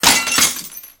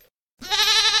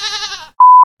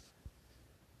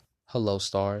Hello,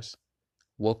 stars.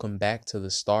 Welcome back to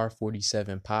the Star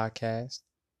 47 podcast.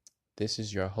 This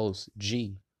is your host,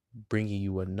 G, bringing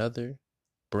you another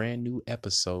brand new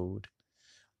episode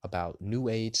about New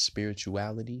Age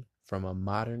spirituality from a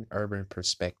modern urban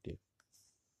perspective.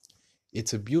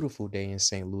 It's a beautiful day in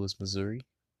St. Louis, Missouri.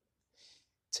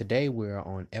 Today we're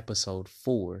on episode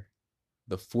 4,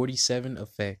 the 47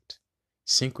 effect,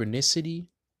 synchronicity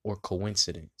or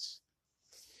coincidence.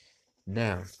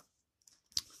 Now,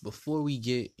 before we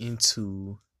get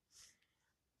into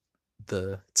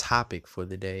the topic for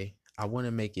the day, I want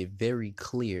to make it very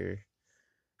clear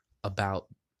about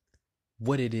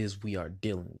what it is we are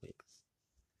dealing with.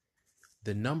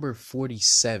 The number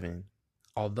 47,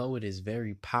 although it is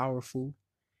very powerful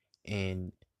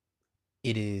and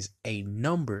it is a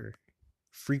number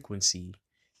frequency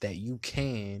that you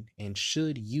can and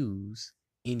should use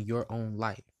in your own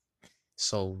life.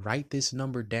 So write this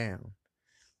number down,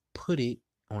 put it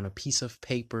on a piece of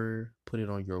paper, put it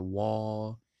on your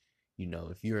wall.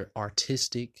 If you're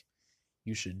artistic,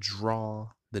 you should draw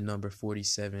the number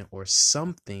 47 or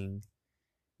something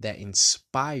that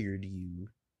inspired you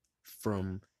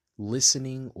from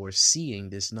listening or seeing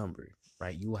this number,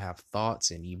 right? You will have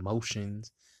thoughts and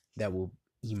emotions that will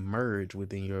emerge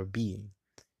within your being.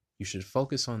 You should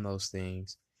focus on those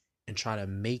things and try to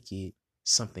make it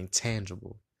something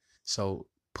tangible. So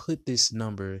put this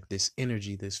number, this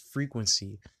energy, this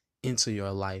frequency into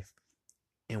your life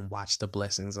and watch the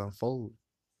blessings unfold.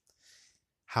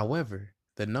 However,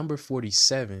 the number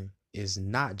 47 is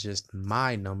not just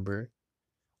my number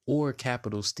or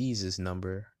Capital Steez's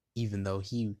number, even though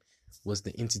he was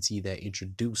the entity that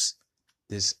introduced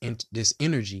this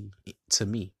energy to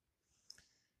me.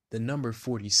 The number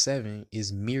 47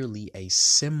 is merely a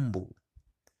symbol,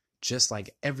 just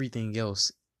like everything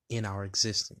else in our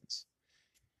existence.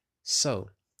 So,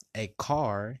 a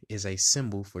car is a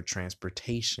symbol for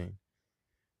transportation,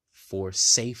 for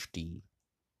safety,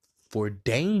 for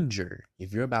danger.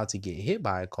 If you're about to get hit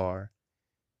by a car,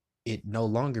 it no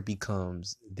longer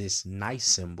becomes this nice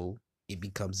symbol. It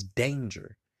becomes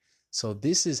danger. So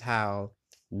this is how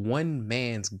one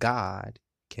man's God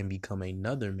can become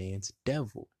another man's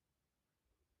devil.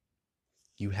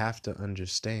 You have to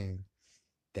understand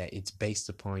that it's based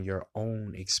upon your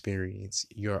own experience,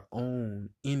 your own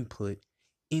input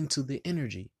into the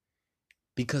energy.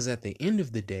 Because at the end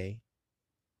of the day,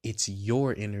 it's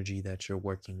your energy that you're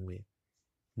working with,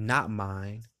 not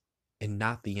mine, and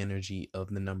not the energy of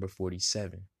the number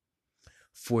 47.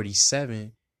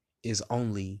 47 is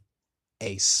only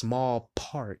a small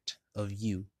part of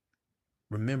you.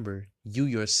 Remember, you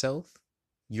yourself,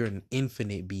 you're an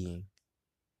infinite being.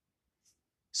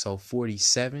 So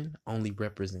 47 only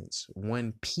represents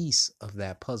one piece of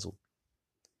that puzzle.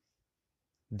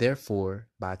 Therefore,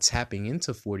 by tapping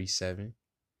into 47,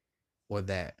 or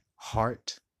that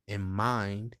heart and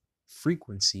mind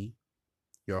frequency,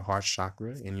 your heart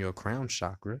chakra and your crown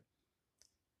chakra,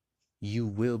 you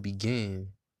will begin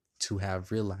to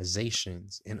have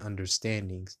realizations and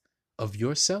understandings of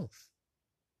yourself.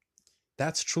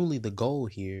 That's truly the goal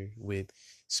here with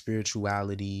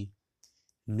spirituality,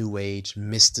 New Age,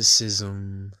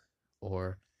 mysticism,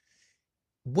 or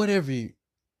whatever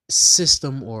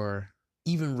system or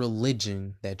even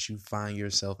religion that you find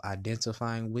yourself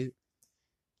identifying with.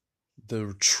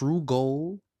 The true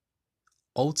goal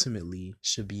ultimately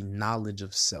should be knowledge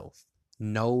of self.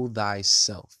 Know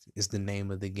thyself is the name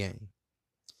of the game.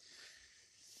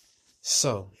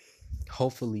 So,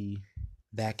 hopefully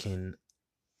that can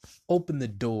open the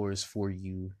doors for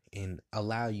you and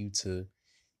allow you to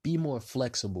be more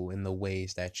flexible in the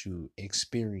ways that you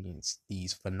experience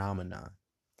these phenomena.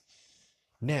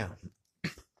 Now,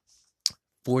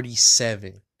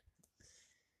 47.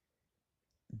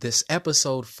 This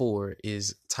episode 4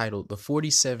 is titled The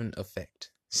 47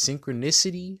 Effect,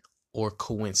 Synchronicity or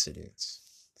Coincidence.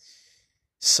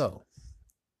 So,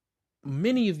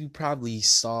 many of you probably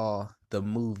saw the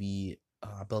movie,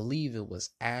 I believe it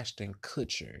was Ashton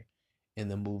Kutcher in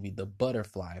the movie The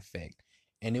Butterfly Effect.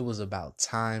 And it was about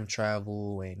time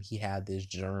travel, and he had this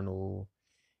journal,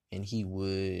 and he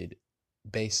would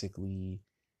basically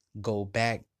go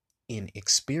back and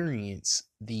experience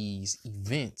these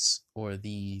events or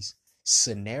these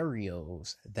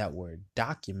scenarios that were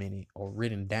documented or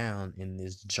written down in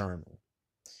this journal.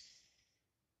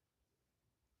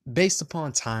 Based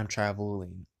upon time travel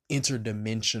and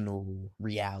interdimensional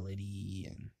reality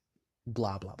and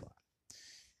blah, blah, blah.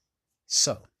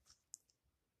 So,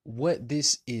 what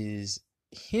this is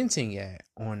hinting at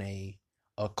on a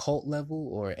occult level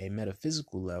or a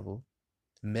metaphysical level,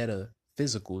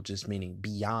 physical, just meaning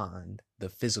beyond the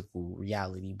physical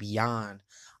reality, beyond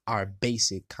our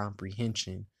basic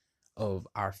comprehension of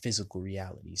our physical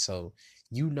reality. So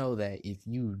you know that if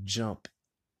you jump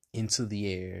into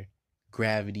the air,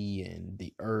 gravity and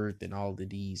the earth and all of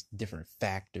these different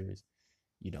factors,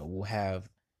 will have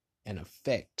an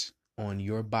effect on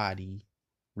your body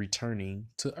returning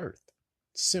to earth.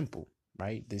 Simple,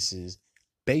 right? This is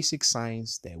basic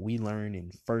science that we learn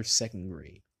in first, second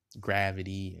grade.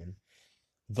 Gravity and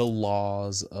the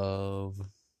laws of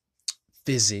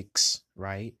physics,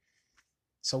 right?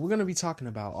 So we're going to be talking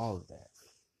about all of that.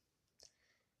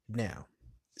 Now,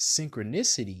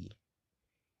 synchronicity,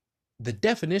 the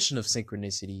definition of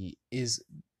synchronicity is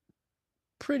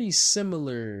pretty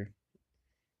similar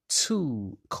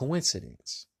to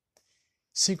coincidence.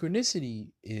 Synchronicity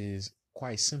is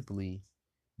quite simply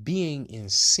being in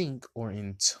sync or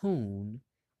in tune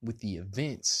with the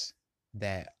events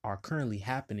that are currently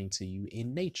happening to you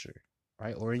in nature,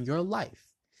 right? Or in your life.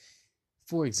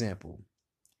 For example,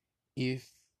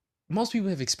 if most people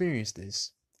have experienced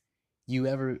this, you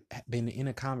ever been in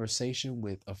a conversation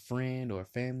with a friend or a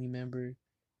family member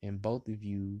and both of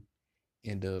you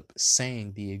end up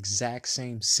saying the exact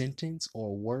same sentence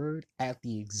or word at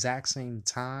the exact same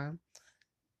time,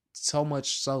 so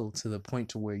much so to the point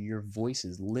to where your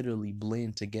voices literally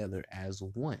blend together as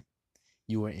one.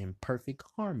 You are in perfect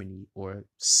harmony or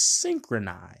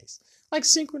synchronized, like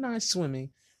synchronized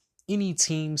swimming. Any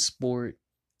team sport,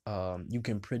 you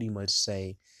can pretty much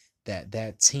say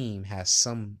that team has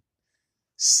some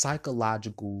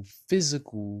psychological,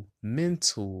 physical,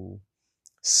 mental,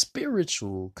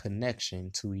 spiritual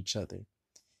connection to each other.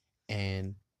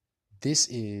 And this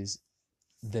is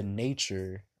the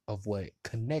nature of what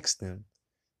connects them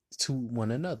to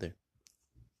one another.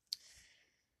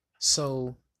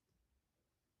 So,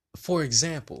 for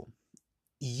example,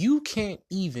 you can't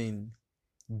even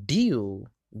deal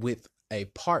with a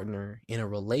partner in a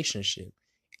relationship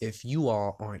if you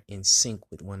all aren't in sync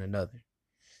with one another.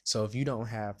 So if you don't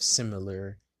have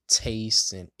similar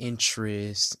tastes and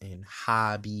interests and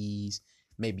hobbies,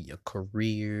 maybe a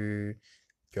career,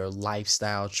 your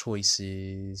lifestyle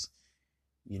choices,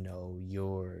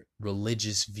 your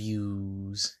religious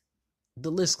views,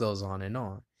 the list goes on and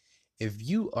on. If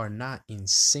you are not in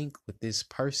sync with this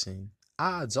person,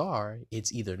 odds are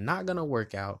it's either not going to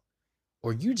work out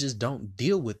or you just don't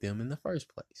deal with them in the first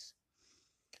place.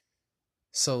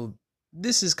 So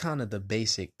this is kind of the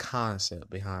basic concept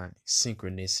behind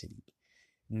synchronicity.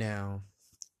 Now,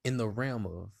 in the realm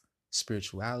of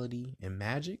spirituality and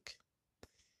magic,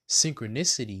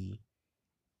 synchronicity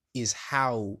is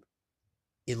how,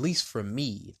 at least for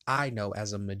me, I know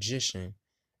as a magician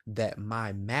that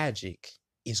my magic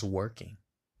is working.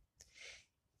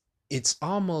 It's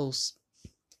almost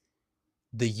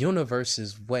the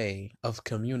universe's way of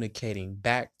communicating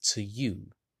back to you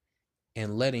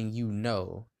and letting you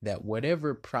know that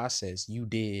whatever process you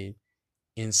did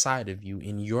inside of you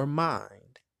in your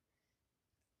mind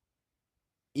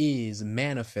is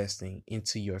manifesting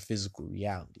into your physical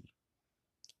reality.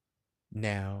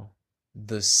 Now,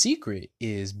 the secret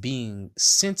is being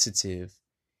sensitive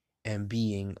and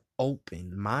being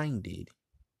open-minded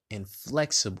and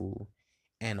flexible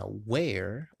and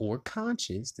aware or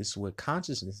conscious. This is what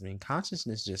consciousness means.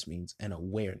 Consciousness just means an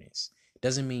awareness. It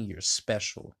doesn't mean you're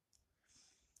special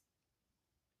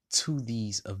to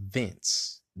these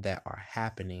events that are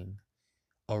happening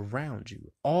around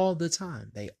you all the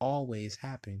time. They always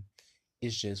happen.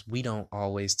 It's just we don't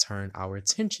always turn our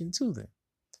attention to them.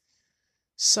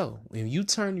 So when you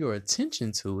turn your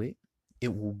attention to it,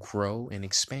 it will grow and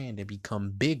expand and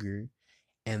become bigger,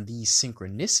 and these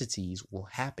synchronicities will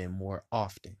happen more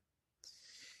often.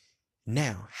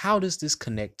 Now, how does this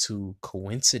connect to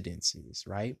coincidences,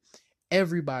 right?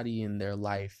 Everybody in their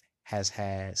life has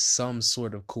had some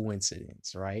sort of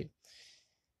coincidence, right?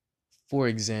 For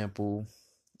example,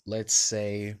 let's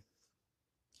say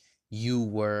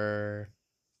you're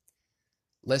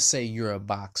a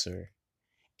boxer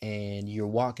and you're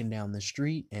walking down the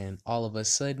street and all of a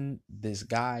sudden this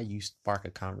guy you spark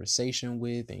a conversation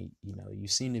with, and you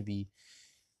seem to be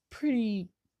pretty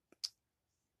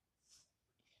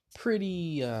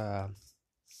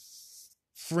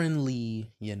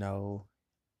friendly,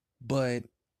 but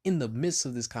in the midst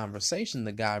of this conversation,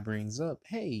 the guy brings up,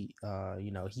 hey,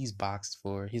 he's boxed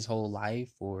for his whole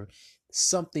life or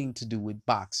something to do with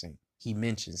boxing. He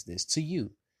mentions this to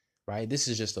you, right? This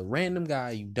is just a random guy.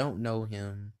 You don't know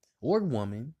him or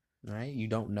woman, right? You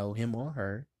don't know him or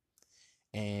her.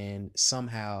 And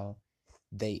somehow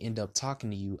they end up talking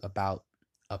to you about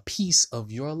a piece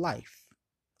of your life.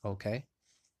 Okay.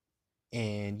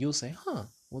 And you'll say,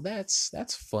 well, that's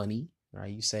funny.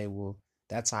 right? You say, well,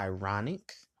 that's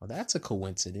ironic. Well, that's a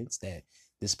coincidence that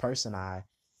this person I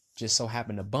just so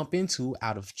happened to bump into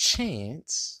out of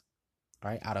chance,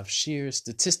 right? Out of sheer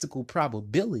statistical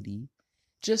probability,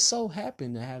 just so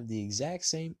happened to have the exact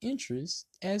same interests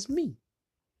as me.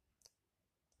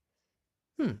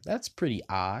 That's pretty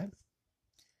odd.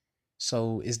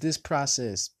 So is this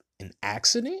process an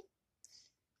accident?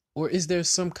 Or is there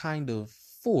some kind of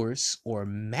force or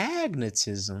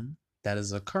magnetism that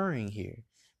is occurring here?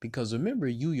 Because remember,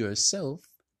 you yourself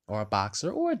are a boxer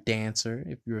or a dancer.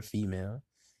 If you're a female,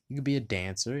 you could be a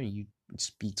dancer and you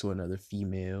speak to another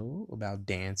female about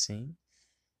dancing.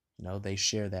 You know, they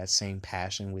share that same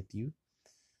passion with you.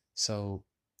 So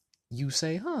you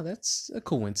say, that's a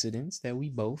coincidence that we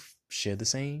both share the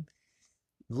same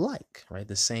right?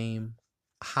 The same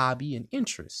hobby and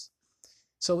interest.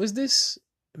 So is this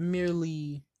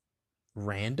merely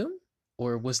random,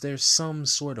 or was there some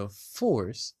sort of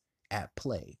force at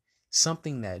play?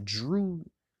 Something that drew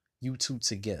you two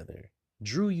together,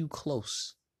 drew you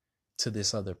close to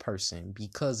this other person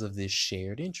because of this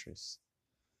shared interest.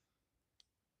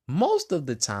 Most of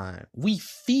the time, we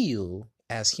feel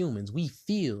as humans, we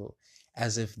feel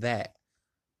as if that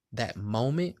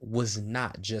moment was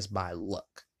not just by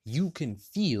luck. You can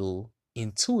feel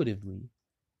intuitively,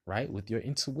 right, with your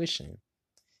intuition,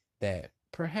 that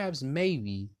perhaps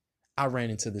maybe I ran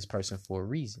into this person for a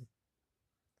reason.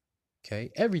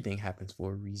 Okay, everything happens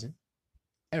for a reason.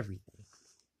 Everything.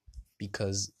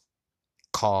 Because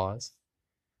cause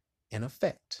and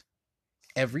effect.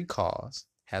 Every cause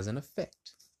has an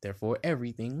effect. Therefore,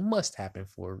 everything must happen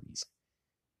for a reason.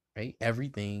 Right?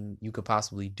 Everything you could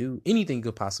possibly do, anything you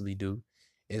could possibly do,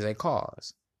 is a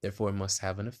cause. Therefore, it must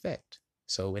have an effect.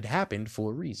 So it happened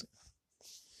for a reason.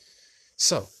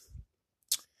 So,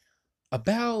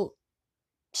 about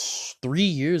 3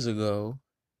 years ago,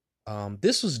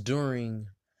 this was during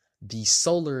the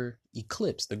solar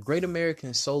eclipse, the Great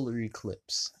American Solar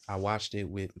Eclipse. I watched it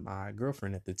with my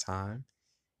girlfriend at the time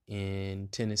in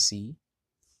Tennessee,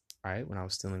 right, when I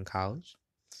was still in college.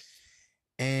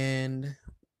 And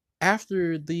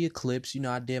after the eclipse,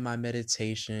 I did my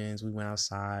meditations. We went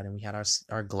outside and we had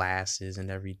our glasses and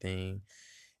everything.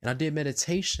 And I did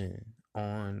meditation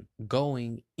on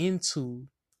going into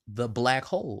the black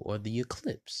hole or the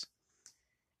eclipse.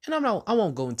 And I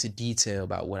won't go into detail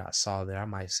about what I saw there. I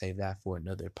might save that for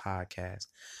another podcast.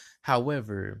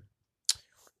 However,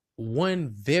 one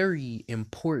very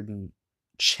important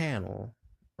channel,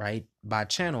 right? By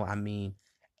channel, I mean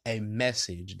a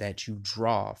message that you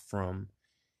draw from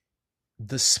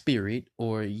the spirit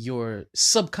or your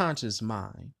subconscious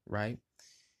mind, right?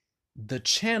 The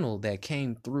channel that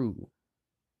came through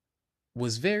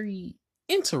was very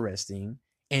interesting.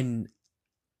 And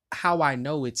how I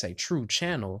know it's a true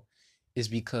channel is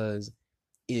because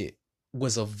it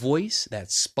was a voice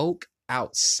that spoke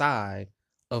outside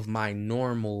of my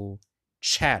normal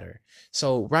chatter.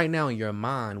 So right now in your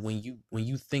mind, when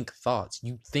you think thoughts,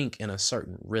 you think in a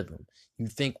certain rhythm. You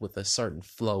think with a certain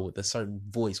flow, with a certain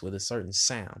voice, with a certain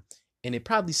sound. And it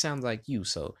probably sounds like you.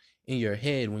 So in your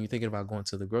head, when you're thinking about going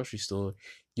to the grocery store,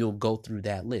 you'll go through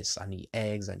that list. I need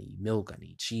eggs, I need milk, I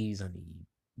need cheese, I need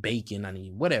bacon, I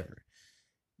need whatever.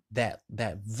 That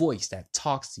voice that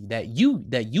talks to you,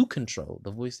 that you control,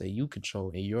 the voice that you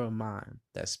control in your mind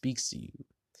that speaks to you,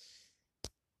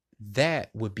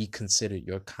 that would be considered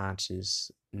your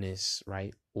consciousness,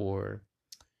 right? Or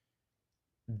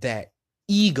that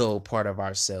ego part of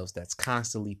ourselves that's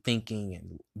constantly thinking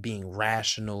and being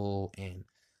rational and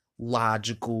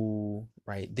logical,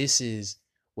 right? This is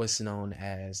what's known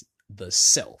as the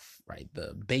self, right?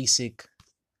 The basic,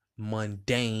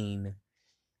 mundane,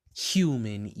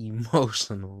 human,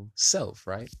 emotional self,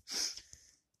 right?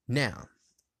 Now,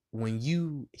 when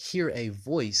you hear a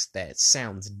voice that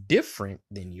sounds different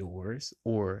than yours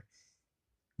or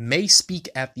may speak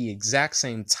at the exact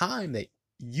same time that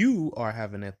you are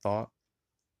having a thought,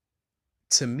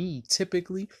 to me,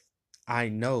 typically, I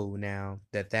know now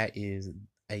that that is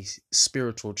a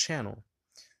spiritual channel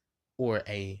or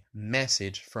a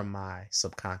message from my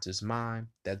subconscious mind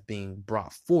that's being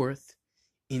brought forth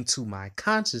into my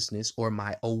consciousness or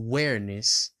my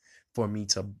awareness for me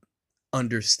to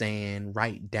understand,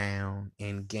 write down,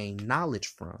 and gain knowledge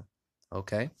from.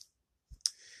 Okay.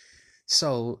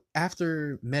 So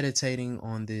after meditating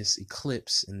on this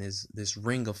eclipse and this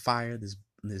ring of fire, this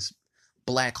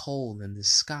black hole in the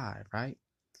sky, right?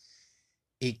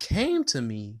 It came to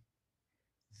me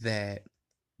that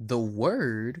the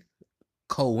word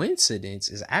coincidence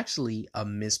is actually a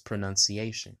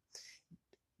mispronunciation.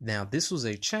 Now, this was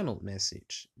a channeled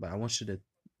message, but I want you to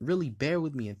really bear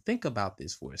with me and think about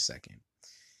this for a second.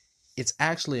 it's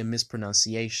actually a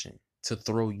mispronunciation to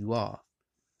throw you off.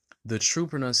 The true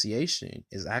pronunciation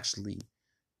is actually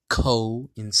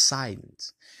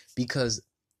coincidence, because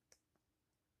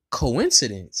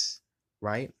coincidence,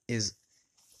 right, is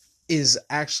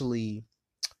actually,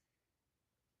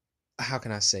 how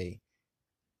can I say,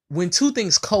 when two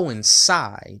things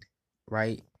coincide,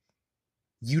 right,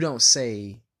 you don't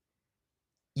say,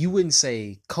 you wouldn't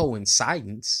say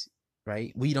coincidence,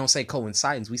 right? We don't say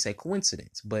coincidence, we say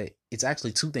coincidence, but it's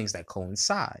actually two things that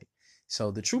coincide.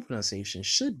 So the true pronunciation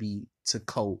should be to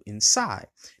coincide.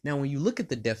 Now, when you look at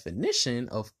the definition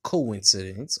of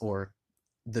coincidence, or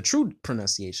the true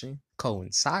pronunciation,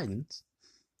 coincidence,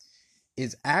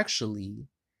 is actually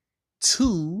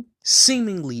two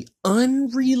seemingly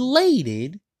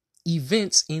unrelated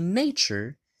events in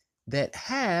nature that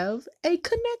have a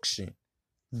connection.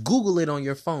 Google it on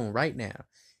your phone right now.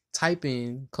 Type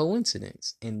in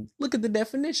coincidence and look at the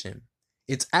definition.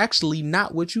 It's actually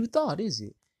not what you thought, is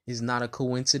it? It's not a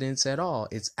coincidence at all.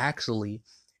 It's actually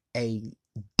a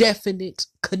definite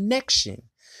connection.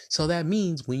 So that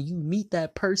means when you meet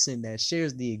that person that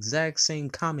shares the exact same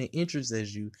common interests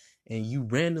as you, and you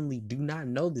randomly do not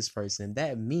know this person,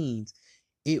 that means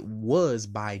it was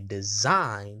by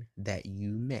design that you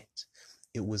met.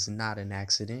 It was not an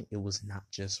accident. It was not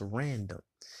just random.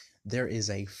 There is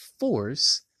a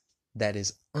force that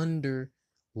is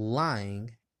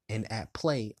underlying and at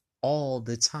play all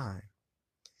the time.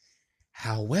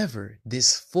 However,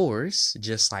 this force,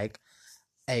 just like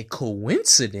a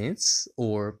coincidence,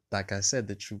 or like I said,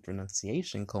 the true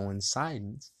pronunciation,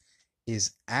 coincidence,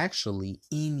 is actually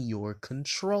in your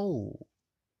control.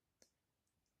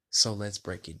 So let's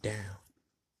break it down.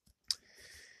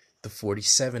 The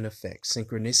 47 effect,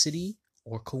 synchronicity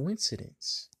or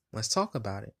coincidence. Let's talk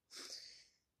about it.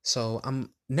 So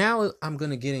I'm going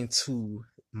to get into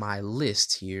my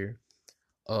list here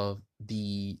of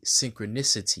the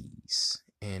synchronicities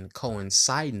and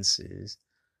coincidences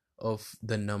of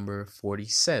the number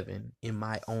 47 in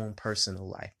my own personal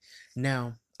life.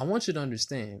 Now, I want you to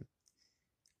understand,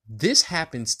 this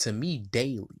happens to me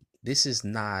daily. This is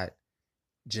not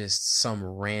just some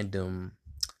random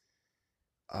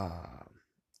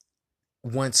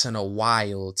once in a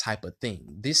while type of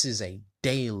thing. This is a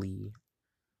daily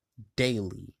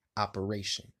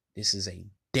operation. This is a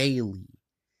daily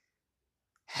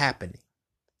happening.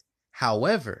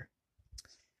 However,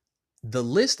 the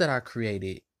list that I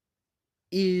created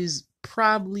is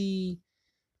probably,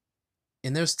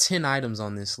 and there's 10 items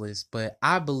on this list, but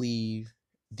I believe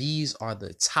these are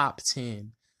the top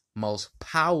 10 most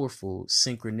powerful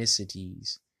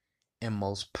synchronicities and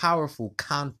most powerful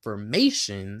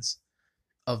confirmations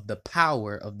of the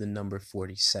power of the number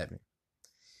 47.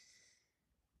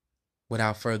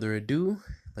 Without further ado,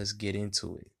 let's get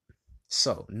into it.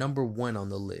 So, number 1 on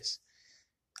the list,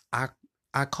 I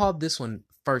called this one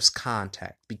First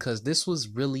Contact, because this was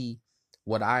really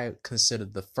what I consider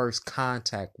the first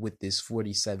contact with this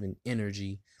 47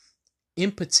 energy.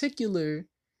 In particular,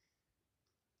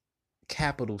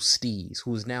 Capital Steez,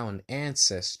 who is now an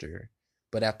ancestor,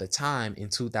 but at the time in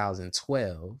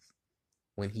 2012,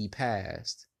 when he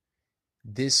passed,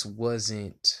 this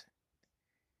wasn't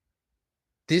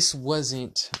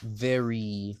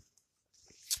very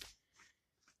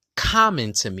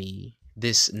common to me,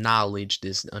 this knowledge,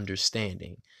 this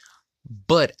understanding.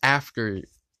 But after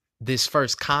this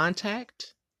first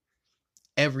contact,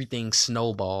 everything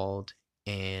snowballed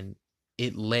and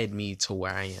it led me to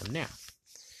where I am now.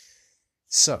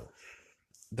 So,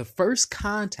 the first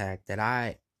contact that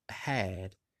I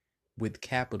had with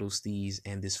Capital Steez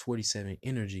and this 47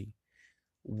 energy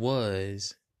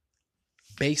was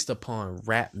based upon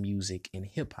rap music and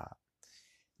hip hop.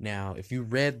 Now, if you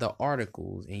read the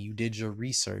articles and you did your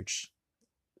research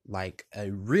like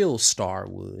a real star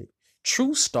would,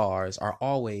 true stars are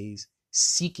always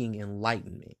seeking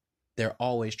enlightenment. They're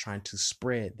always trying to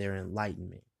spread their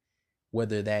enlightenment,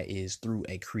 whether that is through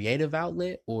a creative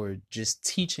outlet or just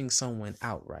teaching someone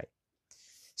outright.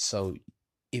 So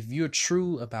if you're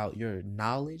true about your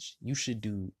knowledge, you should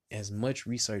do as much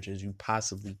research as you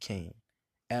possibly can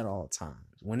at all times.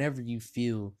 Whenever you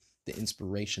feel the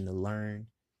inspiration to learn,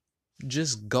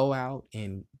 just go out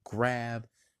and grab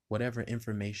whatever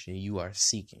information you are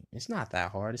seeking. It's not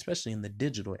that hard, especially in the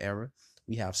digital era.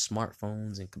 We have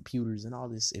smartphones and computers and all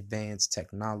this advanced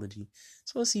technology,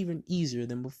 so it's even easier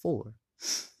than before.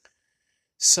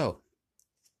 So,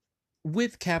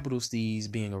 with Capital Steez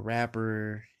being a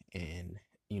rapper and,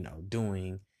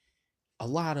 doing a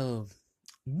lot of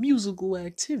musical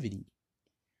activity,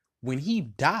 when he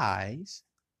dies,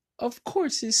 of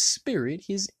course his spirit,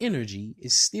 his energy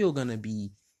is still going to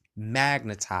be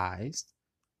magnetized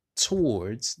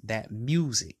towards that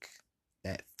music,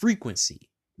 that frequency,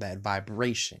 that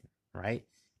vibration, right?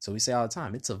 So we say all the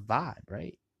time, it's a vibe,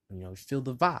 right? Feel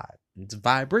the vibe. It's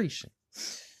vibration.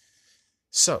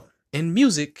 So in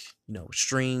music,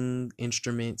 string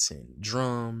instruments and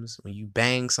drums, when you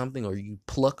bang something or you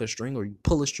pluck a string or you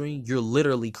pull a string, you're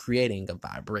literally creating a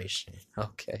vibration.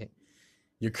 Okay.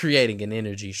 You're creating an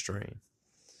energy stream.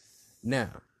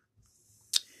 Now,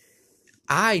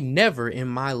 I never in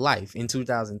my life in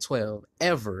 2012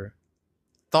 ever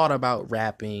thought about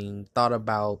rapping, thought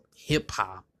about hip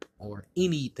hop or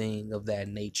anything of that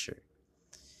nature.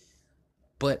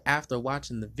 But after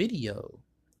watching the video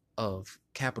of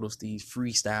Capital Steez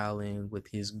freestyling with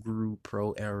his group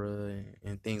Pro Era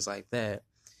and things like that,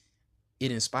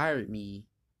 it inspired me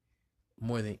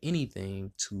more than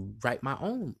anything to write my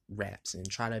own raps and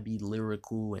try to be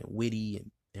lyrical and witty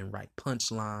and write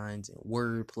punchlines and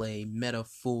wordplay,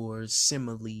 metaphors,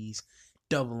 similes,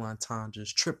 double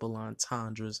entendres, triple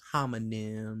entendres,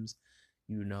 homonyms,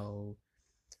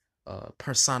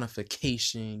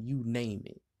 personification, you name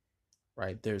it,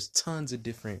 right? There's tons of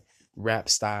different rap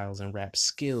styles and rap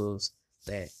skills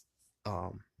that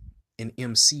an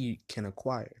MC can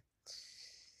acquire.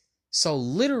 So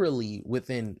literally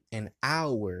within an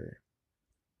hour,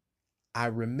 I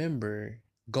remember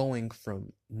going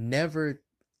from never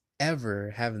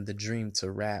ever having the dream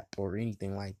to rap or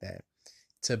anything like that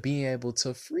to being able to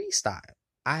freestyle.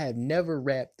 I had never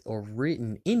rapped or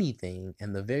written anything,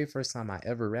 and the very first time I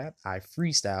ever rapped, I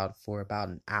freestyled for about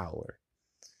an hour.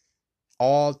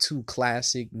 All to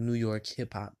classic New York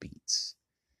hip hop beats,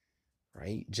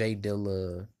 right? J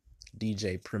Dilla,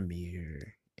 DJ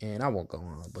Premier, and I won't go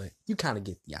on, but you kind of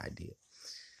get the idea.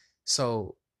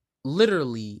 So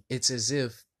literally, it's as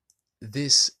if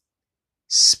this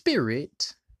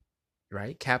spirit,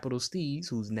 right? Capital Steez,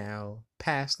 who's now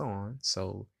passed on,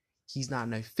 so he's not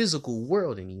in a physical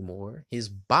world anymore. His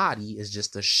body is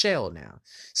just a shell now.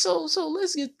 So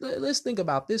let's think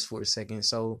about this for a second.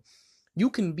 So you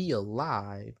can be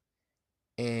alive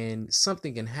and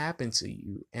something can happen to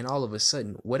you, and all of a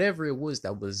sudden whatever it was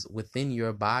that was within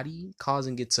your body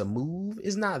causing it to move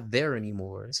is not there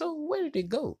anymore. So where did it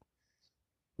go?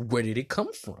 Where did it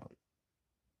come from?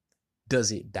 Does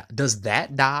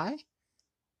that die?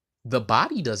 The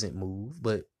body doesn't move,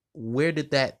 but where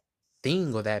did that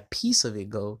thing or that piece of it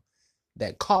go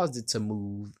that caused it to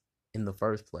move in the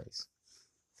first place?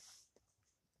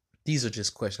 These are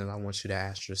just questions I want you to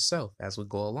ask yourself as we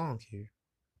go along here.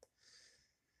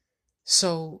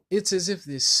 So it's as if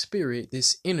this spirit,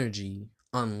 this energy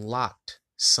unlocked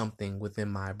something within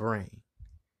my brain,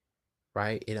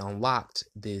 right? It unlocked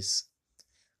this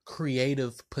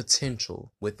creative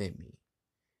potential within me.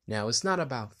 Now, it's not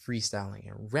about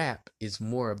freestyling and rap. It's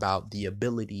more about the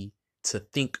ability to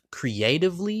think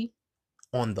creatively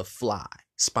on the fly,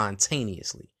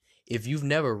 spontaneously. If you've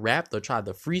never rapped or tried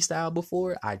to freestyle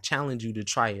before, I challenge you to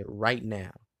try it right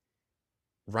now.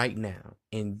 Right now.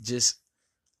 And just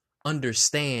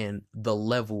understand the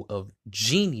level of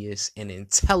genius and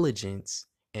intelligence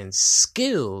and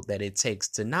skill that it takes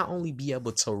to not only be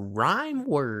able to rhyme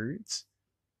words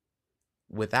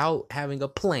without having a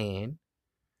plan,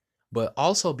 but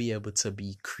also be able to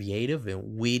be creative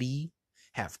and witty,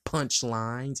 have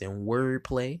punchlines and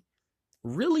wordplay.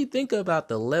 Really think about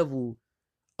the level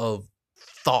of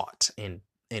thought and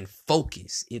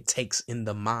focus it takes in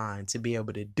the mind to be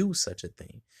able to do such a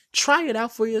thing. Try it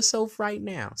out for yourself right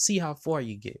now. See how far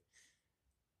you get,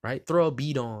 right? Throw a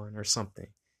beat on or something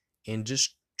and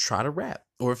just try to rap.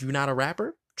 Or if you're not a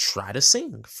rapper, try to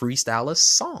sing, freestyle a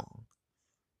song.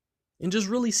 And just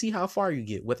really see how far you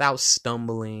get without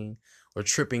stumbling or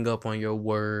tripping up on your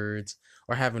words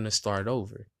or having to start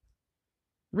over.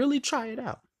 Really try it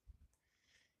out.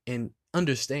 And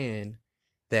understand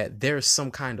that there's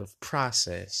some kind of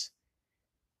process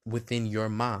within your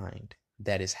mind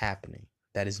that is happening,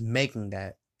 that is making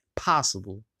that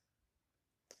possible.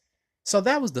 So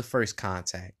that was the first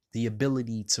contact, the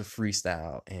ability to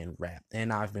freestyle and rap.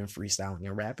 And I've been freestyling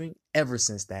and rapping ever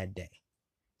since that day.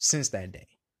 Since that day.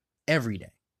 Every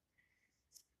day.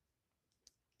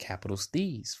 Capital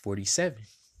Steez, 47.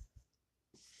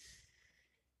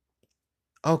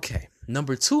 Okay,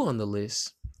 number 2 on the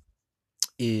list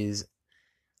is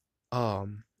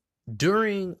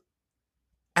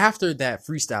after that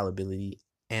freestyle ability,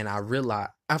 and I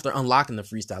realized after unlocking the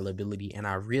freestyle ability, and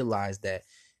I realized that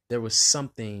there was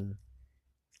something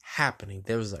happening.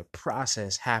 There was a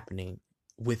process happening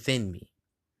within me.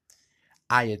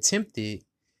 I attempted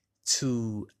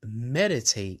to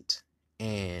meditate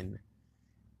and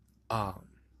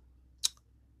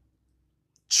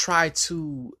try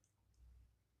to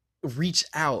reach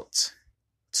out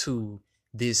to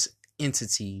this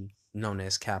entity known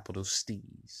as capital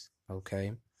Steez.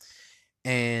 Okay.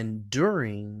 And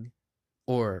during,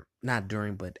 or not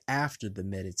during, but after the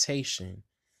meditation,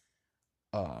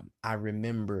 I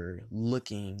remember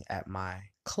looking at my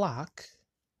clock,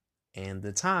 and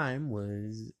the time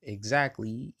was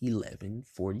exactly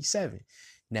 11:47.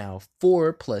 Now,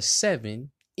 4 plus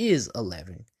 7 is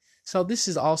 11. So this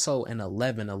is also an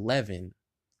 11:11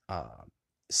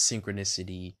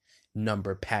 synchronicity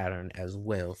number pattern as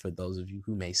well, for those of you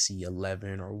who may see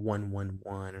 11 or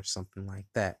 111 or something like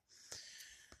that.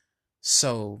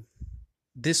 So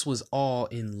this was all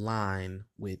in line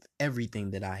with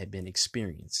everything that I had been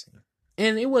experiencing.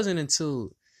 And it wasn't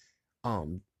until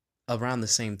around the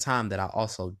same time that I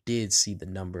also did see the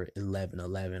number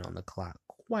 1111 on the clock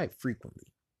quite frequently.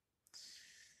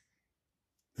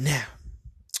 Now,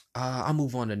 I'll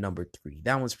move on to number 3.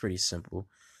 That one's pretty simple.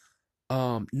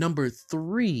 Number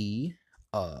 3,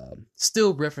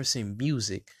 still referencing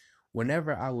music,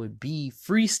 whenever I would be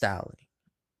freestyling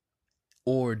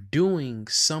or doing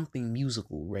something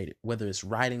musical, right? Whether it's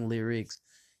writing lyrics,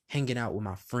 hanging out with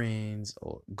my friends,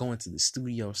 or going to the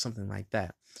studio or something like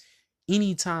that.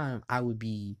 Anytime I would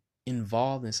be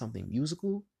involved in something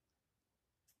musical,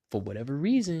 for whatever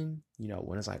reason,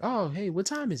 when it's like, oh, hey, what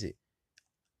time is it?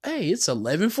 Hey, it's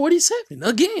 11:47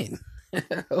 again.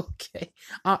 Okay.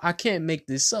 I can't make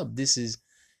this up. This is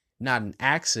not an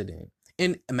accident.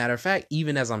 And a matter of fact,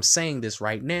 even as I'm saying this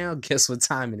right now, guess what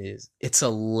time it is? It's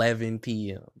 11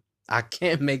 p.m. I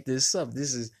can't make this up.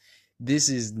 This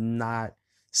is not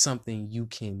something you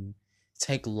can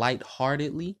take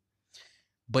lightheartedly,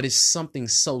 but it's something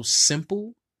so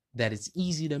simple that it's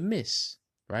easy to miss,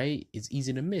 right? It's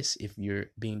easy to miss if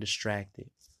you're being distracted.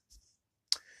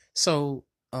 So,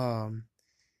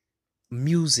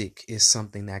 music is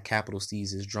something that capital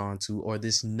Steez is drawn to, or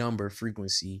this number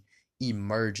frequency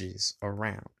emerges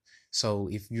around. So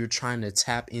if you're trying to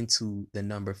tap into the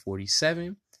number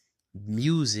 47,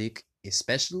 music,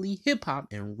 especially hip hop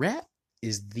and rap,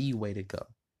 is the way to go.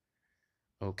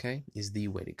 Okay, is the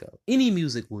way to go. Any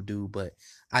music will do, but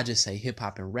I just say hip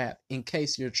hop and rap in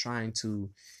case you're trying to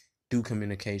do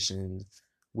communications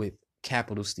with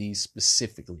capital Steez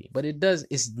specifically. But it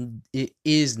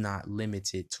is not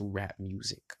limited to rap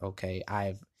music. Okay,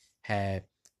 I've had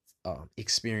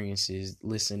experiences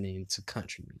listening to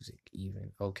country music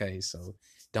even. Okay, so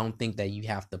don't think that you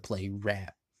have to play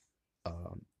rap,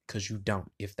 because you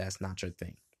don't, if that's not your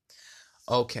thing.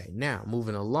 Okay, now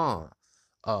moving along.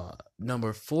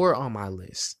 Number 4 on my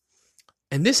list,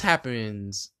 and this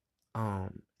happens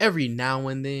every now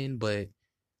and then, but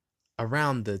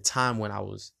around the time when I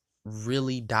was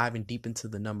really diving deep into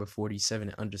the number 47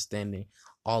 and understanding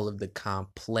all of the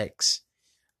complex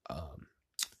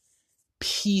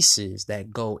pieces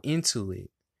that go into it,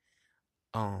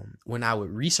 when I would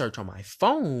research on my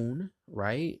phone,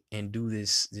 right, and do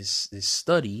this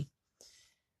study,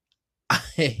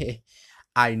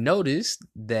 I noticed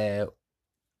that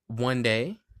one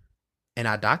day, and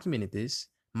I documented this,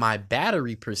 my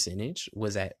battery percentage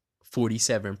was at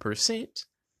 47%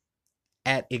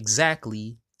 at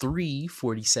exactly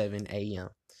 3:47 a.m.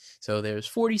 So there's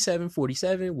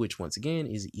 47:47, which once again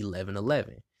is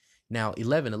 11:11. Now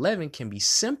 11:11 can be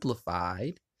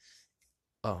simplified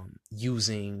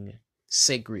using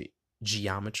sacred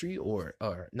geometry, or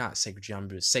not sacred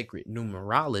geometry, but sacred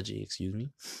numerology, excuse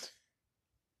me.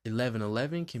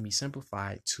 11:11 can be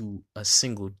simplified to a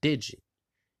single digit,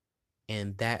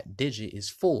 and that digit is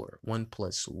 4. 1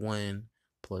 plus 1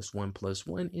 plus 1 plus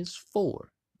 1 is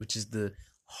 4, which is the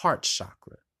heart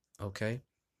chakra. Okay,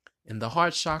 and the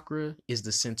heart chakra is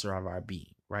the center of our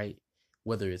being, right?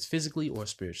 Whether it's physically or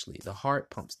spiritually, the heart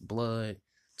pumps the blood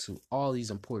to all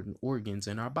these important organs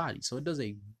in our body. So it does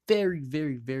a very,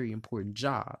 very, very important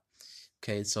job.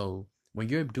 Okay, so when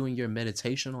you're doing your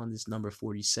meditation on this number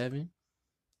 47,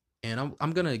 and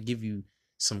I'm gonna give you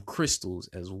some crystals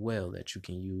as well that you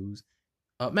can use.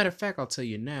 Matter of fact, I'll tell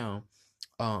you now.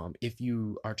 If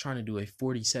you are trying to do a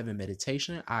 47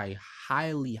 meditation, I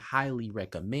highly, highly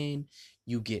recommend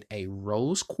you get a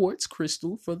rose quartz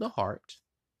crystal for the heart,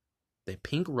 the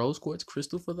pink rose quartz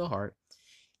crystal for the heart,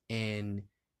 and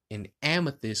an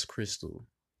amethyst crystal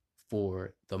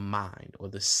for the mind, or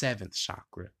the 7th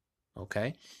chakra.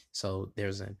 Okay, so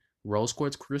there's a rose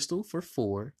quartz crystal for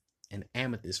 4, and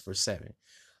amethyst for 7.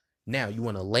 Now you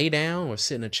want to lay down or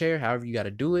sit in a chair, however you got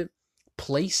to do it.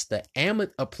 Place the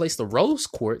rose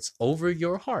quartz over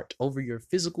your heart, over your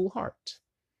physical heart.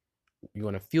 You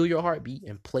want to feel your heartbeat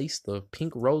and place the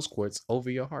pink rose quartz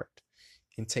over your heart,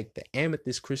 and take the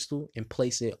amethyst crystal and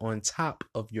place it on top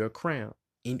of your crown,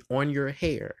 on your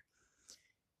hair.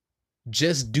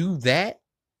 Just do that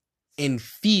and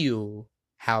feel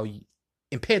how you,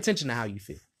 and pay attention to how you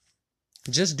feel.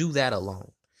 Just do that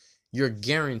alone. You're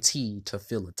guaranteed to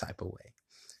feel a type of way.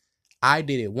 I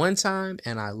did it one time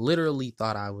and I literally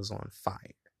thought I was on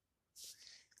fire,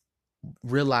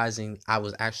 realizing I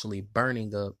was actually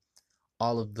burning up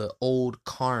all of the old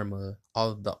karma,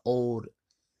 all of the old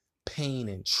pain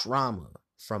and trauma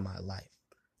from my life.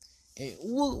 And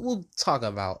we'll talk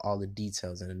about all the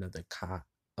details in another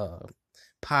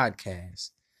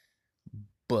podcast.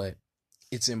 But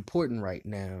it's important right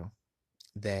now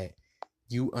that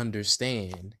you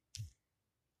understand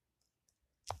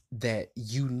that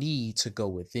you need to go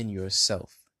within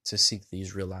yourself to seek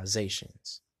these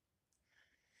realizations.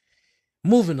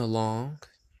 Moving along,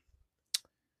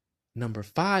 number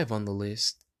 5 on the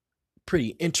list, pretty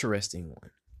interesting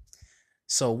one.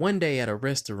 So one day at a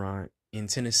restaurant in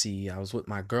Tennessee, I was with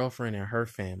my girlfriend and her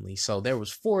family. So there was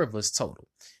 4 of us total.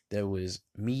 There was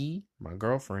me, my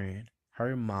girlfriend,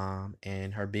 her mom,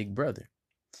 and her big brother.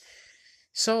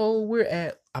 So we're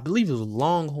at, I believe it was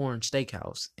Longhorn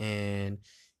Steakhouse, and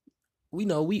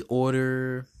we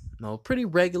order, pretty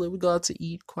regular. We go out to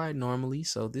eat quite normally,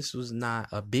 so this was not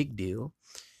a big deal.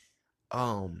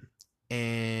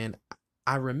 And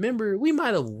I remember we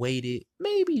might have waited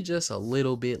maybe just a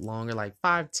little bit longer, like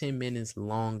 5-10 minutes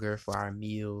longer for our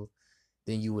meal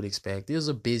than you would expect. It was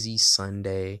a busy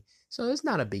Sunday, so it's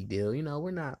not a big deal.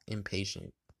 We're not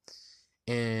impatient.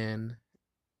 And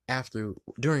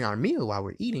during our meal, while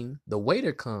we're eating, the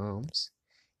waiter comes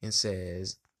and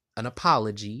says an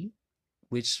apology,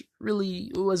 which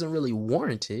really wasn't really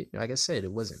warranted. Like I said,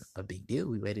 it wasn't a big deal.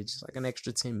 We waited just like an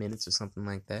extra 10 minutes or something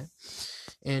like that.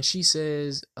 And she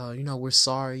says, we're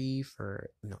sorry for,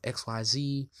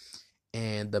 XYZ.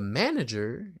 And the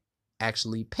manager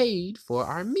actually paid for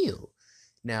our meal.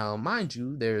 Now, mind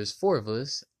you, there's 4 of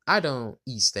us. I don't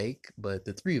eat steak, but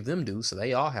the 3 of them do. So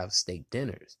they all have steak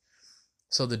dinners.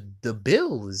 So the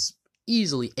bill was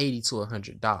easily $80 to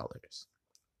 $100.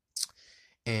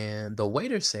 And the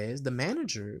waiter says the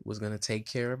manager was going to take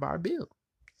care of our bill.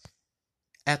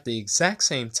 At the exact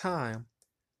same time,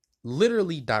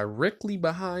 literally directly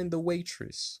behind the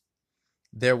waitress,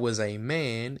 there was a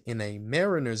man in a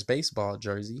Mariners baseball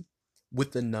jersey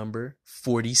with the number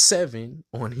 47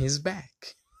 on his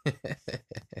back.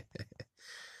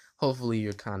 Hopefully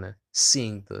you're kind of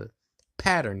seeing the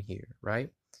pattern here,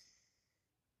 right?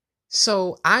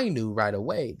 So I knew right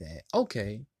away that,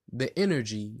 okay, the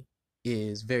energy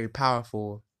is very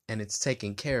powerful and it's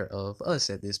taking care of us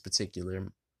at this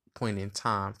particular point in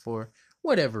time for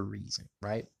whatever reason,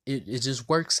 right? It just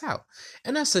works out.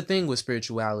 And that's the thing with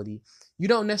spirituality. You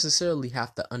don't necessarily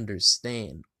have to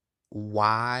understand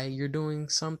why you're doing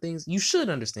some things. You should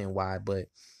understand why, but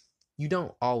you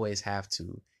don't always have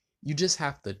to. You just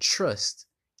have to trust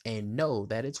and know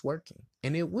that it's working.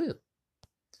 And it will.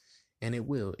 And it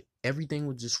will. Everything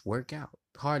will just work out.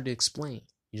 Hard to explain.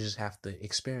 You just have to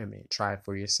experiment, try it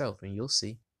for yourself, and you'll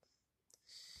see.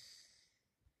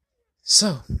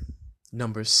 So,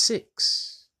 number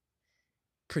 6,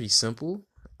 pretty simple.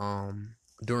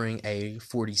 During a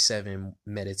 47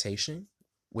 meditation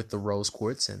with the rose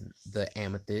quartz and the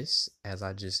amethyst, as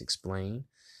I just explained,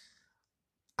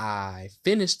 I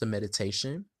finished the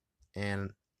meditation,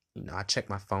 and I checked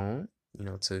my phone,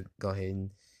 to go ahead and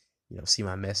see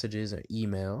my messages or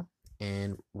email.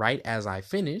 And right as I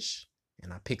finish,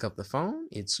 and I pick up the phone,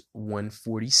 it's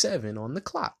 1:47 on the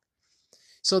clock.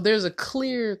 So there's a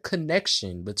clear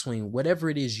connection between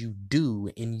whatever it is you do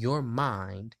in your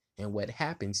mind and what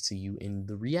happens to you in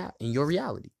your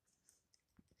reality.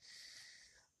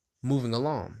 Moving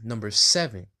along, number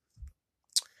 7.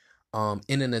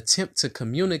 In an attempt to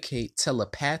communicate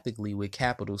telepathically with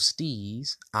capital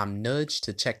Steez, I'm nudged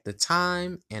to check the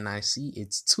time, and I see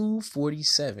it's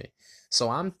 2:47. So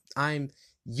I'm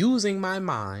using my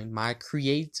mind, my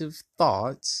creative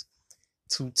thoughts,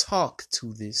 to talk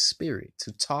to this spirit,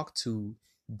 to talk to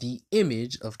the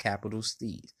image of capital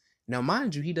Steez. Now,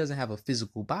 mind you, he doesn't have a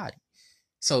physical body.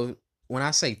 So when I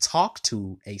say talk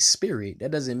to a spirit, that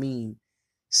doesn't mean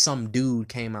some dude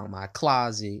came out my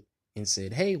closet and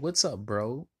said, "Hey, what's up,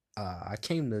 bro? I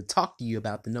came to talk to you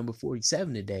about the number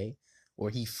 47 today,"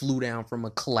 or he flew down from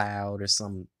a cloud or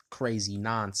some crazy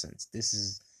nonsense. This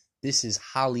is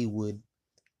Hollywood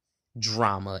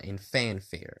drama and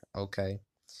fanfare, okay?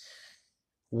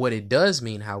 What it does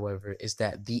mean, however, is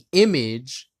that the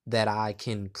image that I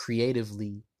can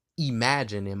creatively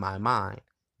imagine in my mind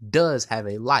does have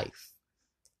a life,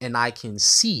 and I can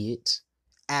see it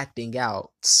acting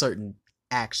out certain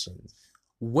actions,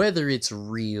 whether it's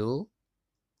real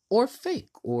or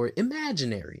fake or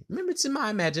imaginary. Remember, it's in my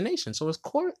imagination, so of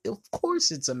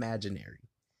course it's imaginary.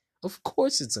 Of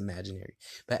course it's imaginary.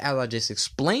 But as I just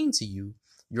explained to you,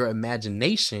 your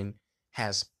imagination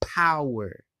has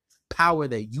power. Power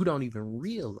that you don't even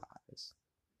realize.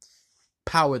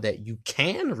 Power that you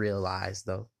can realize,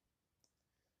 though.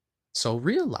 So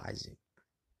realize it.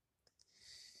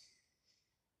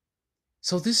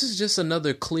 So this is just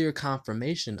another clear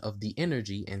confirmation of the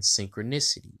energy and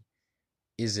synchronicity.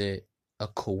 Is it a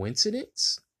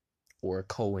coincidence or a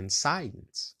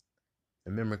coincidence?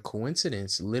 Remember,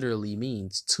 coincidence literally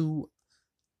means two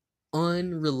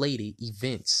unrelated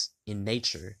events in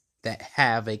nature that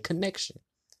have a connection.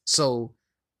 So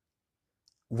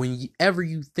whenever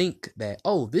you think that,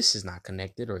 oh, this is not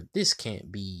connected or this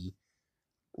can't be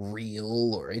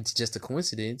real or it's just a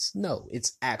coincidence, no,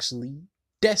 it's actually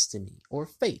destiny or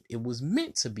fate. It was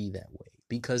meant to be that way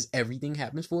because everything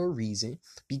happens for a reason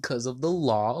because of the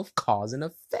law of cause and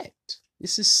effect.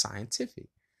 This is scientific.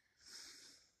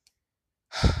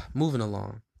 Moving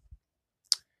along.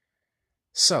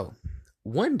 So,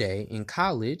 one day in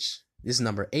college, this is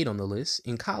number 8 on the list.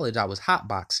 In college, I was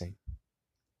hotboxing.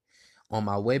 On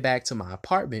my way back to my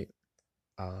apartment,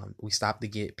 we stopped to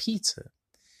get pizza.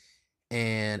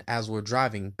 And as we're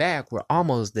driving back, we're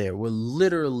almost there. We're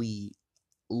literally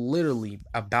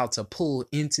about to pull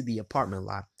into the apartment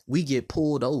lot. We get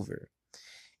pulled over.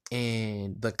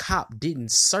 And the cop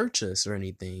didn't search us or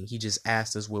anything. He just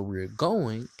asked us where we were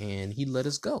going and he let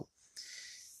us go.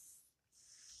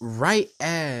 Right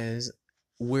as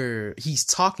he's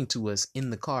talking to us in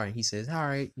the car and he says, all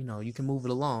right, you can move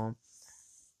it along.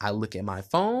 I look at my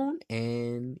phone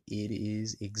and it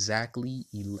is exactly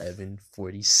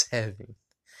 11:47.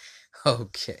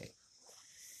 Okay.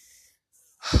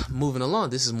 Moving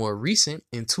along. This is more recent.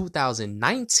 In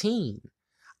 2019,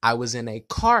 I was in a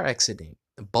car accident.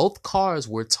 Both cars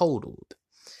were totaled.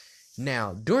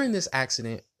 Now, during this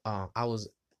accident, I was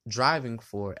driving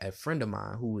for a friend of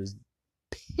mine who was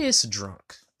piss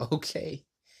drunk. Okay.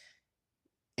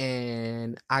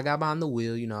 And I got behind the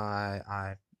wheel.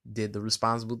 I did the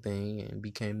responsible thing and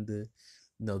became the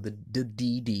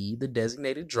DD, the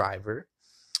designated driver.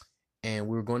 And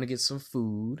we were going to get some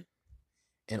food.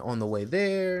 And on the way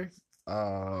there,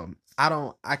 I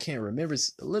can't remember.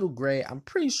 It's a little gray. I'm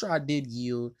pretty sure I did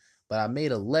yield, but I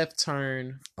made a left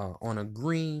turn on a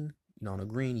green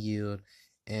yield,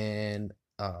 and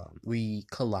we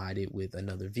collided with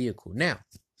another vehicle. Now,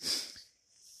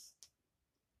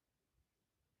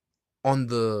 at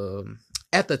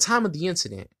the time of the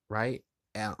incident, right,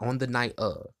 on the night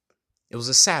of, it was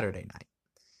a Saturday night.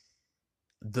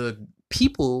 The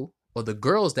people or the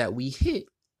girls that we hit,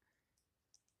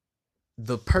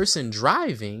 the person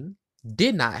driving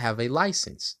did not have a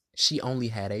license. She only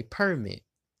had a permit.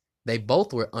 They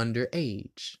both were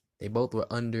underage. They both were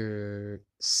under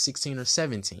 16 or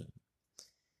 17.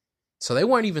 So they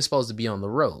weren't even supposed to be on the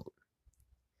road.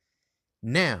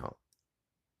 Now,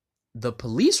 the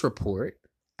police report,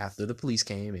 after the police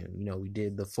came and, we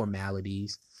did the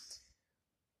formalities,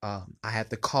 I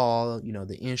had to call,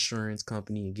 the insurance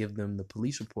company and give them the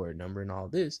police report number and all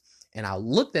this. And I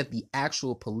looked at the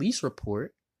actual police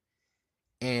report,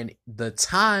 and the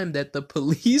time that the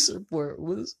police report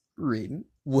was written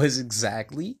was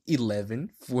exactly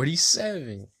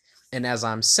 11:47. And as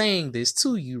I'm saying this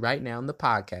to you right now in the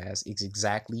podcast, it's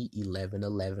exactly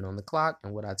 11:11 on the clock.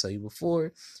 And what I tell you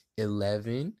before,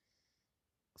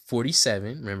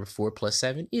 11:47. Remember, 4 plus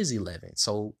 7 is 11.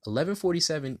 So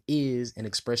 11:47 is an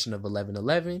expression of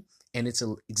 11:11, and it's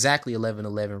exactly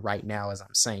 11:11 right now as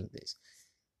I'm saying this.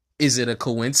 Is it a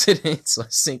coincidence or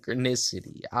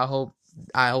synchronicity? I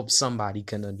hope somebody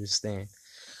can understand.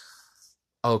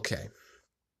 Okay.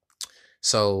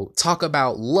 So talk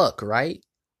about luck, right?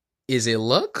 Is it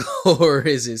luck or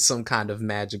is it some kind of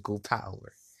magical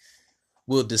power?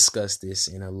 We'll discuss this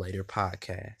in a later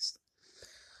podcast.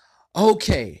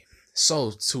 Okay, so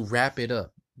to wrap it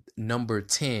up, number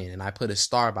 10, and I put a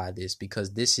star by this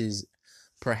because this is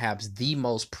perhaps the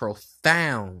most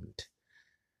profound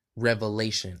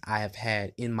revelation I have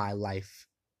had in my life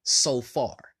so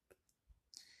far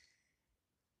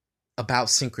about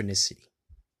synchronicity.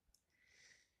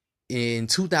 In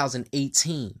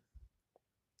 2018,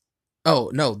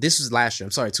 oh no, this was last year,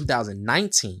 I'm sorry,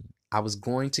 2019, I was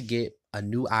going to get a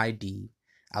new ID.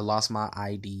 I lost my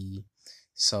ID.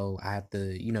 So I have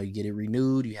to, you get it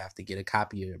renewed. You have to get a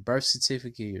copy of your birth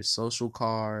certificate, your social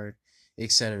card,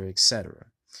 etc., etc.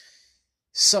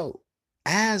 So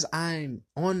as I'm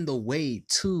on the way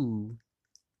to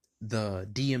the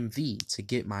DMV to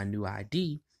get my new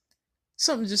ID,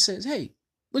 something just says, hey,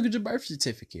 look at your birth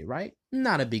certificate, right?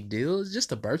 Not a big deal. It's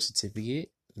just a birth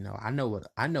certificate. I know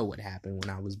what happened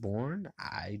when I was born.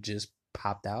 I just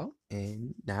popped out,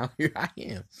 and now here I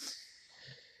am.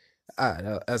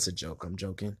 That's a joke. I'm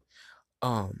joking.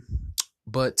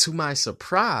 But to my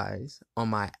surprise, on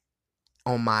my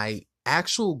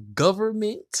actual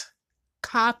government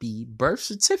copy birth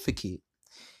certificate,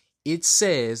 it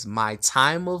says my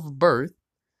time of birth,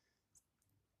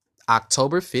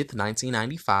 October 5th,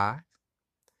 1995,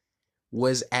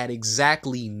 was at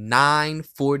exactly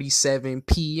 9:47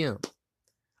 p.m.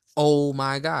 Oh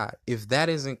my God. If that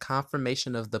isn't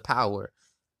confirmation of the power,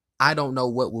 I don't know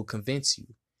what will convince you.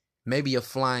 Maybe a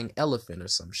flying elephant or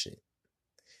some shit.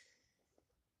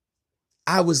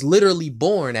 I was literally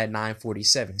born at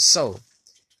 9:47. So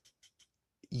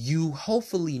you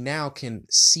hopefully now can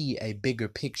see a bigger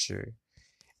picture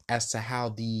as to how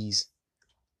these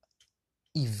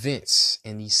events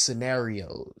and these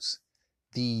scenarios,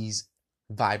 these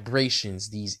vibrations,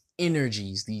 these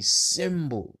energies, these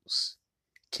symbols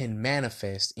can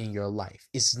manifest in your life.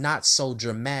 It's not so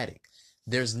dramatic.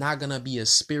 There's not going to be a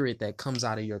spirit that comes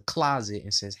out of your closet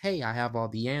and says, hey, I have all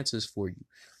the answers for you.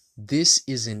 This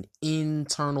is an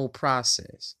internal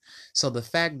process. So the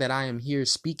fact that I am here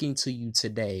speaking to you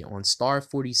today on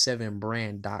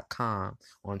star47brand.com,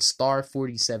 on Star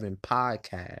 47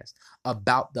 podcast,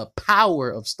 about the power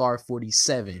of Star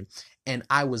 47, and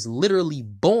I was literally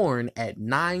born at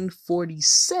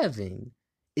 9:47,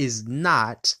 is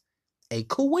not a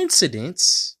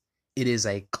coincidence. It is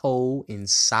a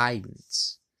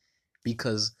coincidence,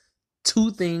 because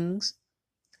two things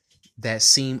that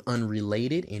seem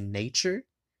unrelated in nature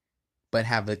but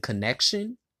have a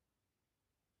connection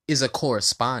is a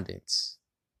correspondence.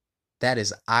 That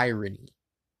is irony.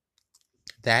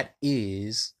 That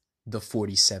is the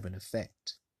 47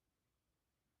 effect.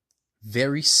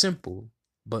 Very simple,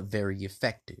 but very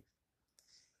effective.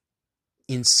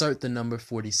 Insert the number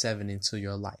 47 into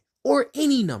your life, or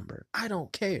any number. I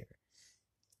don't care.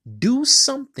 Do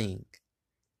something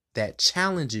that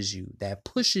challenges you, that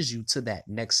pushes you to that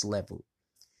next level.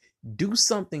 Do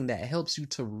something that helps you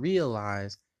to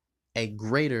realize a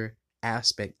greater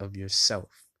aspect of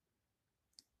yourself.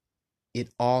 It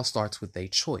all starts with a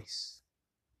choice.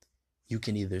 You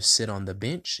can either sit on the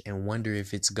bench and wonder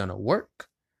if it's gonna work,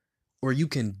 or you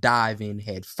can dive in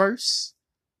head first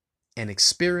and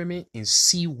experiment and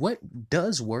see what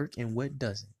does work and what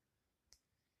doesn't.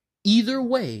 Either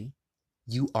way,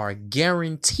 you are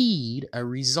guaranteed a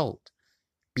result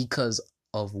because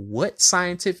of what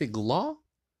scientific law?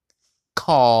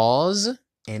 Cause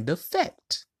and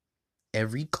effect.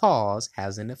 Every cause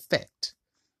has an effect.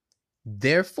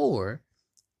 Therefore,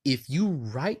 if you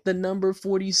write the number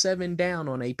 47 down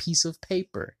on a piece of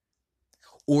paper,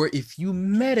 or if you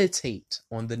meditate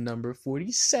on the number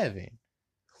 47,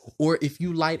 or if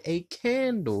you light a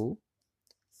candle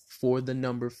for the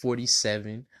number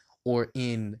 47, or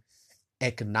in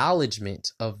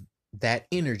acknowledgement of that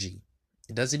energy,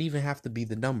 it doesn't even have to be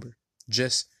the number,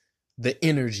 just the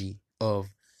energy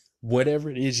of whatever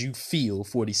it is you feel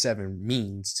 47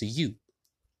 means to you.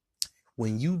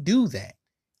 When you do that,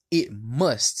 it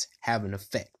must have an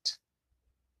effect.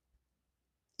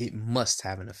 It must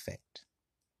have an effect.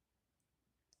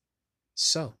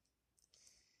 So,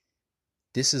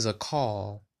 this is a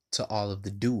call to all of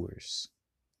the doers.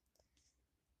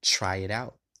 Try it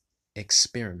out.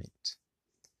 Experiment.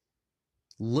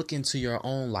 Look into your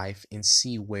own life and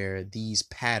see where these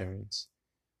patterns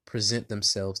present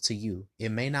themselves to you. It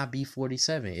may not be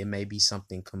 47. It may be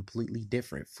something completely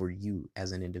different for you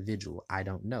as an individual. I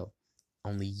don't know.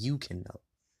 Only you can know.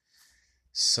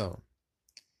 So,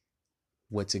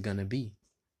 what's it gonna be?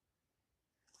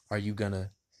 Are you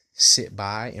gonna sit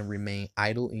by and remain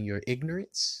idle in your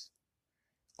ignorance?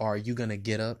 Or are you gonna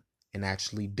get up and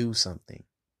actually do something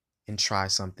and try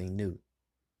something new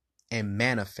and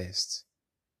manifest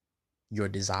your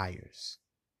desires,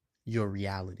 your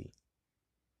reality?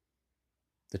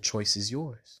 The choice is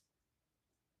yours.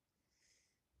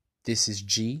 This is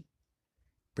G,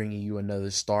 bringing you another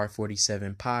Star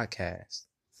 47 podcast.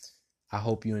 I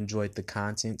hope you enjoyed the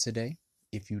content today.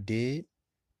 If you did,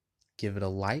 give it a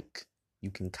like. You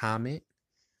can comment.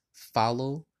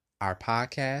 Follow our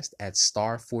podcast at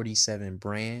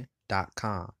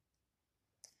star47brand.com.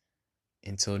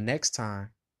 Until next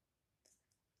time,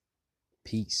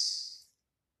 peace.